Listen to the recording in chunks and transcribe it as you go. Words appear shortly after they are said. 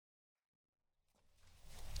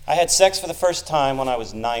I had sex for the first time when I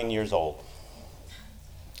was 9 years old.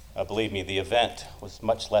 Believe me, the event was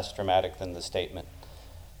much less dramatic than the statement.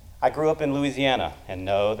 I grew up in Louisiana, and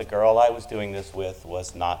no, the girl I was doing this with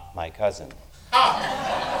was not my cousin.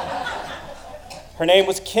 Her name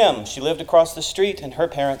was Kim. She lived across the street, and her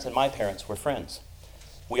parents and my parents were friends.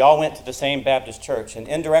 We all went to the same Baptist church, and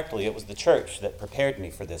indirectly it was the church that prepared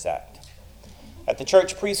me for this act. At the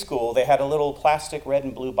church preschool, they had a little plastic red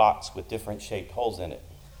and blue box with different shaped holes in it.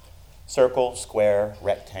 Circle, square,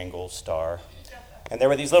 rectangle, star. And there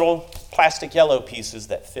were these little plastic yellow pieces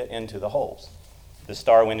that fit into the holes. The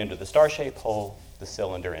star went into the star-shaped hole, the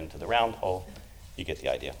cylinder into the round hole. You get the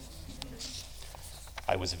idea.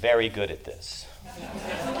 I was very good at this.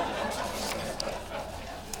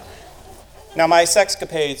 Now, my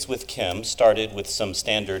sexcapades with Kim started with some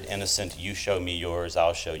standard innocent you show me yours,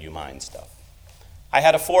 I'll show you mine stuff. I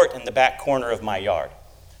had a fort in the back corner of my yard,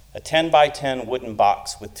 a 10 by 10 wooden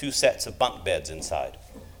box with 2 sets of bunk beds inside.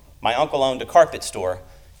 My uncle owned a carpet store,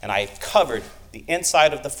 and I covered the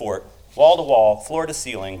inside of the fort, wall to wall, floor to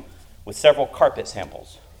ceiling, with several carpet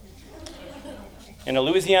samples. In a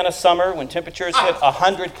Louisiana summer, when temperatures hit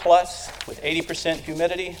 100 plus with 80%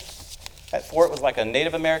 humidity, that fort was like a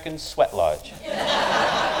Native American sweat lodge.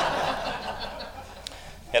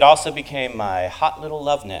 It also became my hot little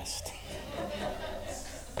love nest.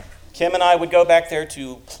 Kim and I would go back there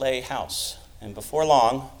to play house, and before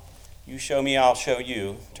long, you show me, I'll show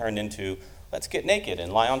you, turned into, let's get naked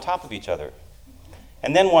and lie on top of each other.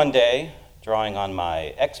 And then one day, drawing on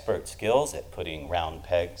my expert skills at putting round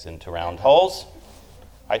pegs into round holes,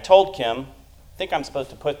 I told Kim, I think I'm supposed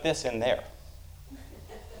to put this in there.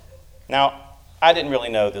 Now, I didn't really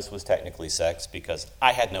know this was technically sex because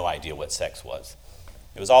I had no idea what sex was.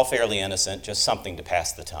 It was all fairly innocent, just something to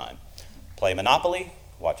pass the time. Play Monopoly,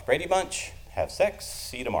 watch Brady Bunch, have sex,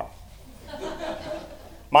 see you tomorrow.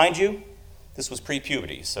 Mind you, this was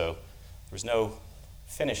pre-puberty, so there was no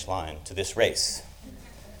finish line to this race.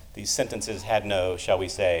 These sentences had no, shall we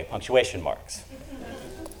say, punctuation marks.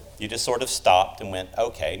 You just sort of stopped and went,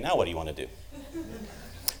 okay, now what do you want to do?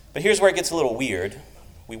 But here's where it gets a little weird.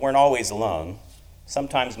 We weren't always alone.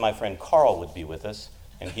 Sometimes my friend Carl would be with us,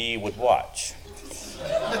 and he would watch.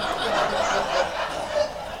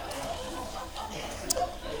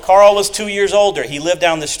 Carl was 2 years older. He lived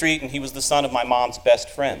down the street, and he was the son of my mom's best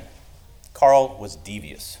friend. Carl was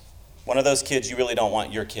devious. One of those kids you really don't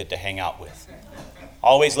want your kid to hang out with.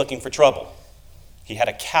 Always looking for trouble. He had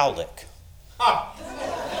a cowlick.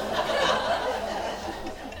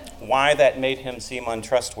 Why that made him seem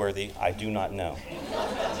untrustworthy, I do not know.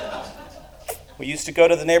 We used to go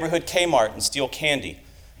to the neighborhood Kmart and steal candy.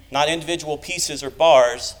 Not individual pieces or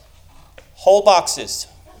bars, whole boxes.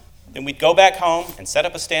 Then we'd go back home and set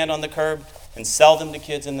up a stand on the curb and sell them to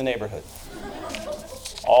kids in the neighborhood.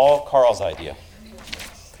 All Carl's idea.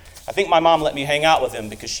 I think my mom let me hang out with him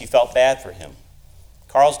because she felt bad for him.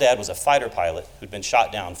 Carl's dad was a fighter pilot who'd been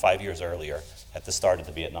shot down 5 years earlier at the start of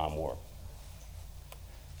the Vietnam War.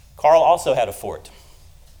 Carl also had a fort.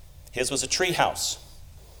 His was a tree house.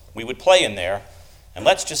 We would play in there, and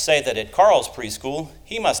let's just say that at Carl's preschool,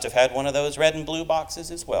 he must have had one of those red and blue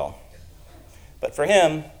boxes as well. But for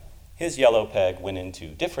him, his yellow peg went into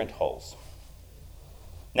different holes.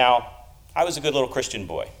 Now, I was a good little Christian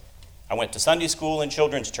boy. I went to Sunday school and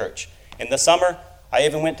children's church. In the summer, I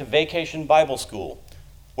even went to vacation Bible school.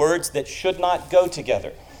 Words that should not go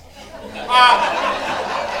together.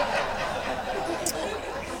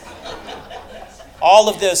 All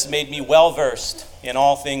of this made me well-versed in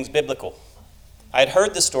all things biblical. I had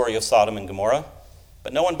heard the story of Sodom and Gomorrah,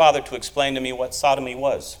 but no one bothered to explain to me what sodomy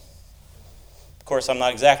was. Of course, I'm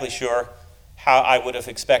not exactly sure how I would have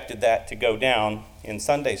expected that to go down in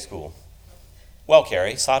Sunday school. Well,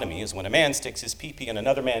 Karey, sodomy is when a man sticks his pee-pee in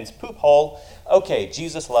another man's poop hole. Okay,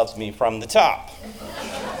 Jesus loves me from the top.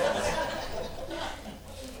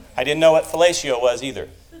 I didn't know what fellatio was either.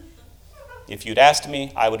 If you'd asked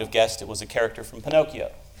me, I would have guessed it was a character from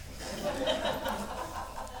Pinocchio.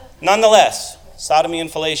 Nonetheless, sodomy and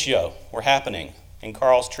fellatio were happening in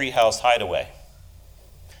Carl's treehouse hideaway.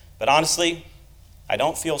 But honestly, I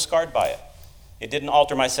don't feel scarred by it. It didn't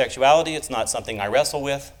alter my sexuality. It's not something I wrestle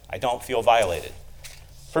with. I don't feel violated.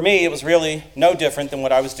 For me, it was really no different than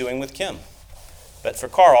what I was doing with Kim. But for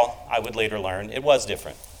Carl, I would later learn, it was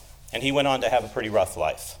different. And he went on to have a pretty rough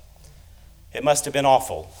life. It must have been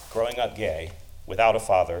awful growing up gay without a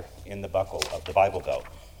father in the buckle of the Bible Belt.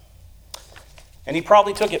 And he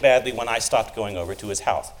probably took it badly when I stopped going over to his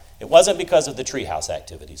house. It wasn't because of the treehouse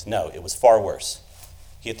activities. No, it was far worse.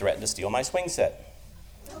 He had threatened to steal my swing set.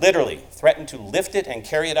 Literally, threatened to lift it and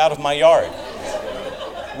carry it out of my yard.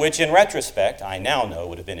 which in retrospect, I now know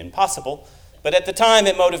would have been impossible, but at the time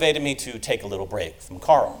it motivated me to take a little break from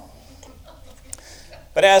Karl.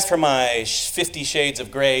 But as for my 50 Shades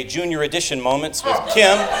of Grey junior edition moments with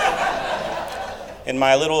Kim in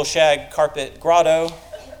my little shag carpet grotto,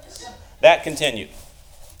 that continued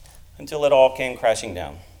until it all came crashing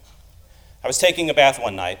down. I was taking a bath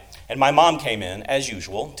one night, and my mom came in, as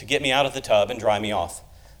usual, to get me out of the tub and dry me off.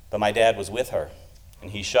 But my dad was with her,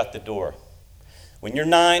 and he shut the door. When you're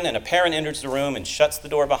 9 and a parent enters the room and shuts the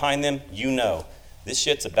door behind them, you know this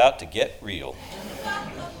shit's about to get real.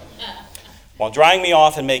 While drying me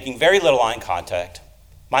off and making very little eye contact,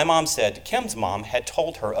 my mom said Kim's mom had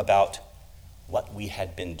told her about what we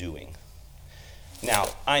had been doing. Now,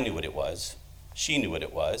 I knew what it was. She knew what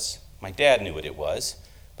it was. My dad knew what it was.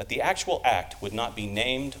 But the actual act would not be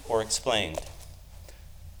named or explained.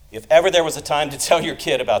 If ever there was a time to tell your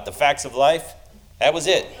kid about the facts of life, that was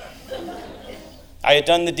it. I had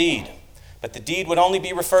done the deed, but the deed would only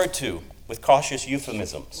be referred to with cautious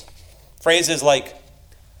euphemisms. Phrases like,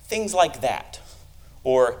 things like that,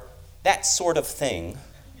 or that sort of thing,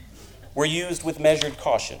 were used with measured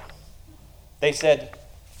caution. They said,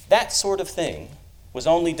 that sort of thing was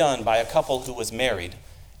only done by a couple who was married,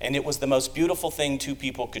 and it was the most beautiful thing two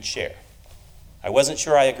people could share. I wasn't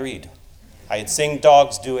sure I agreed. I had seen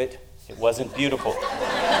dogs do it. It wasn't beautiful.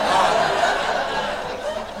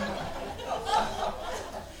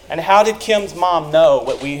 And how did Kim's mom know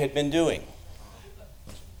what we had been doing?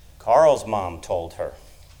 Karl's mom told her,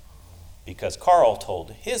 because Karl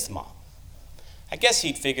told his mom. I guess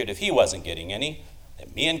he'd figured if he wasn't getting any,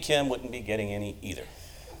 that me and Kim wouldn't be getting any either.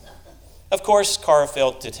 Of course, Karl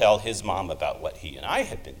failed to tell his mom about what he and I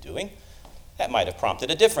had been doing. That might have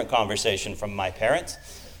prompted a different conversation from my parents.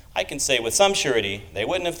 I can say with some surety, they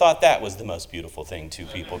wouldn't have thought that was the most beautiful thing two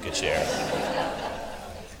people could share.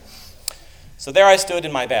 So there I stood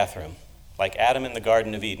in my bathroom, like Adam in the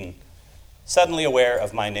Garden of Eden, suddenly aware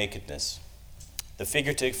of my nakedness, the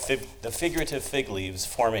figurative fig leaves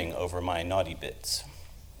forming over my naughty bits.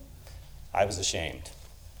 I was ashamed.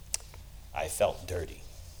 I felt dirty.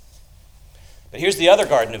 But here's the other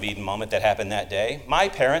Garden of Eden moment that happened that day. My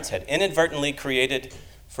parents had inadvertently created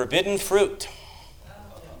forbidden fruit,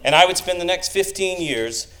 and I would spend the next 15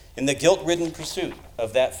 years in the guilt-ridden pursuit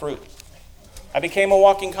of that fruit. I became a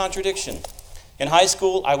walking contradiction. In high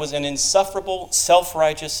school, I was an insufferable,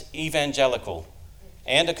 self-righteous evangelical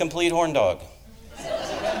and a complete horn dog.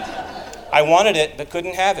 I wanted it, but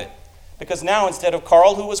couldn't have it, because now instead of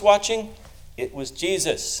Karl who was watching, it was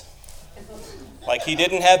Jesus. Like he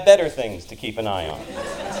didn't have better things to keep an eye on.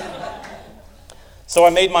 So I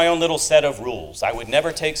made my own little set of rules. I would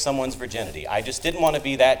never take someone's virginity. I just didn't want to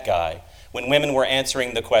be that guy when women were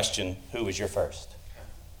answering the question, who was your first?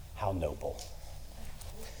 How noble.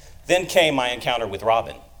 Then came my encounter with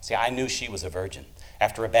Robin. See, I knew she was a virgin.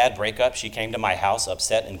 After a bad breakup, she came to my house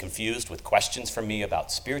upset and confused with questions from me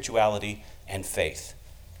about spirituality and faith.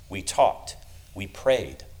 We talked. We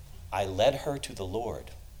prayed. I led her to the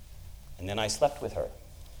Lord. And then I slept with her.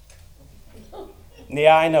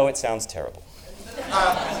 Yeah, I know it sounds terrible.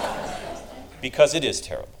 Because it is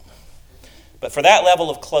terrible. But for that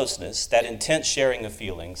level of closeness, that intense sharing of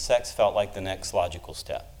feelings, sex felt like the next logical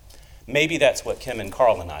step. Maybe that's what Kim and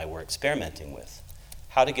Karl and I were experimenting with.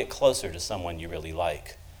 How to get closer to someone you really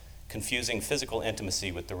like. Confusing physical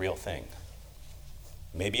intimacy with the real thing.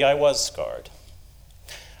 Maybe I was scarred.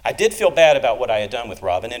 I did feel bad about what I had done with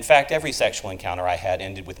Robin. In fact, every sexual encounter I had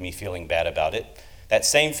ended with me feeling bad about it. That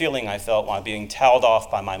same feeling I felt while being toweled off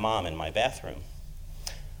by my mom in my bathroom.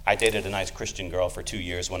 I dated a nice Christian girl for 2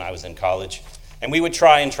 years when I was in college, and we would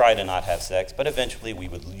try to not have sex, but eventually we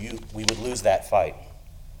would lose that fight.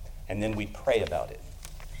 And then we'd pray about it.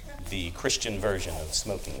 The Christian version of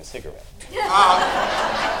smoking a cigarette.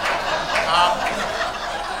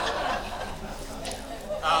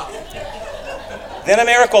 Then a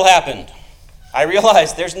miracle happened. I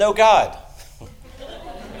realized there's no God.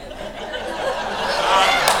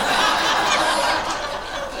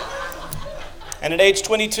 And at age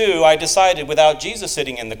 22, I decided, without Jesus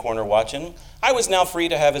sitting in the corner watching, I was now free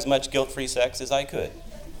to have as much guilt-free sex as I could.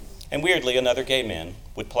 And weirdly, another gay man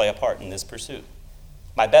would play a part in this pursuit.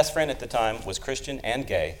 My best friend at the time was Christian and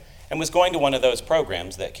gay, and was going to one of those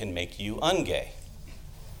programs that can make you ungay.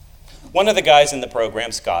 One of the guys in the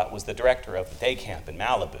program, Scott, was the director of the day camp in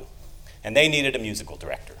Malibu, and they needed a musical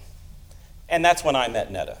director. And that's when I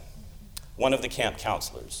met Netta, one of the camp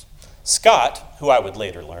counselors. Scott, who I would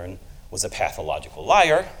later learn was a pathological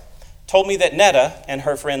liar, told me that Netta and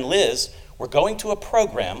her friend Liz were going to a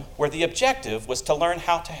program where the objective was to learn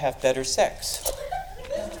how to have better sex.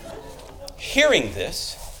 Hearing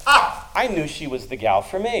this, I knew she was the gal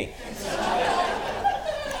for me.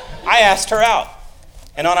 I asked her out.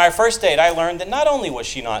 And on our first date, I learned that not only was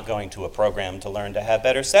she not going to a program to learn to have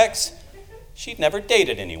better sex, she'd never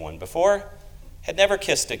dated anyone before, had never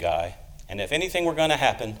kissed a guy, and if anything were going to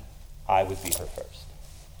happen, I would be her first.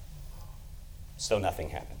 So nothing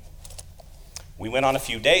happened. We went on a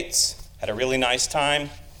few dates, had a really nice time,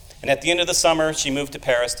 and at the end of the summer, she moved to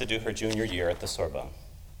Paris to do her junior year at the Sorbonne.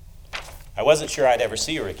 I wasn't sure I'd ever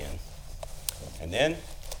see her again. And then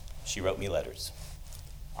she wrote me letters.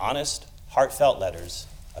 Honest, heartfelt letters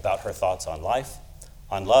about her thoughts on life,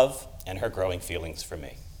 on love, and her growing feelings for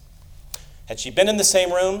me. Had she been in the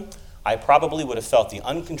same room, I probably would have felt the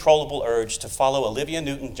uncontrollable urge to follow Olivia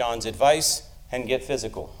Newton-John's advice and get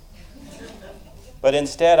physical. But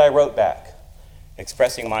instead, I wrote back,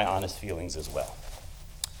 expressing my honest feelings as well.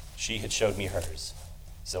 She had showed me hers,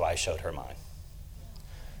 so I showed her mine.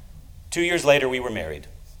 2 years later, we were married.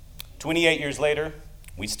 28 years later,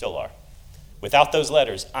 we still are. Without those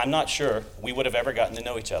letters, I'm not sure we would have ever gotten to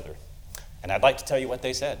know each other. And I'd like to tell you what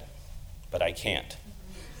they said, but I can't.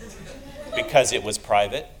 Because it was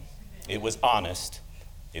private, it was honest,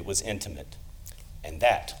 it was intimate. And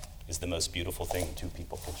that is the most beautiful thing two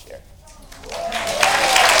people can share.